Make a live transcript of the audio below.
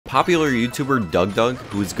popular YouTuber DougDoug,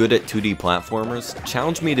 who is good at 2D platformers,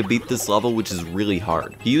 challenged me to beat this level, which is really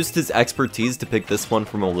hard. He used his expertise to pick this one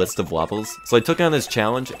from a list of levels, so I took on his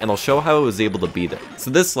challenge and I'll show how I was able to beat it.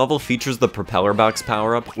 So this level features the propeller box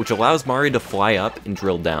power-up, which allows Mario to fly up and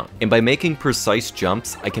drill down. And by making precise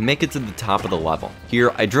jumps, I can make it to the top of the level.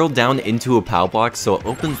 Here, I drill down into a POW block so it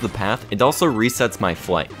opens the path and also resets my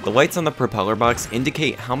flight. The lights on the propeller box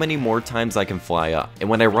indicate how many more times I can fly up, and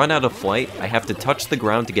when I run out of flight, I have to touch the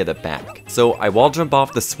ground to get it back. So I wall jump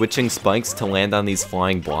off the switching spikes to land on these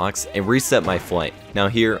flying blocks and reset my flight. Now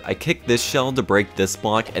here, I kick this shell to break this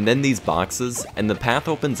block and then these boxes, and the path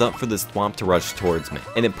opens up for this thwomp to rush towards me.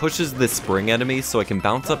 And it pushes this spring enemy so I can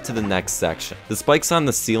bounce up to the next section. The spikes on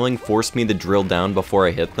the ceiling force me to drill down before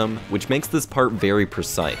I hit them, which makes this part very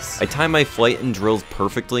precise. I time my flight and drills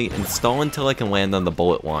perfectly and stall until I can land on the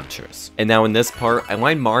bullet launchers. And now in this part, I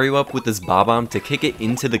line Mario up with this bob-omb to kick it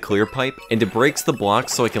into the clear pipe, and it breaks the block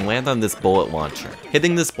so I can land on this bullet launcher.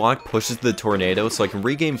 Hitting this block pushes the tornado so I can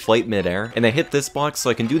regain flight midair, and I hit this block so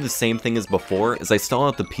I can do the same thing as before as I stall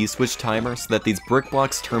out the P-switch timer so that these brick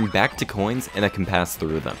blocks turn back to coins and I can pass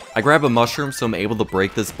through them. I grab a mushroom so I'm able to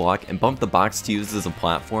break this block and bump the box to use as a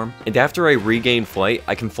platform, and after I regain flight,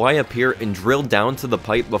 I can fly up here and drill down to the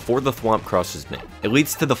pipe before the thwomp crushes me. It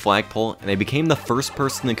leads to the flagpole, and I became the first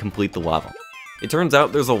person to complete the level. It turns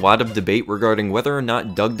out there's a lot of debate regarding whether or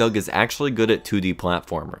not DougDoug is actually good at 2D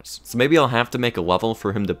platformers, so maybe I'll have to make a level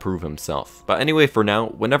for him to prove himself. But anyway, for now,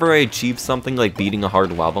 whenever I achieve something like beating a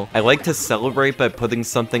hard level, I like to celebrate by putting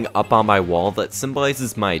something up on my wall that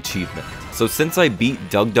symbolizes my achievement. So since I beat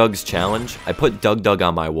DougDoug's challenge, I put DougDoug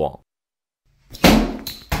on my wall.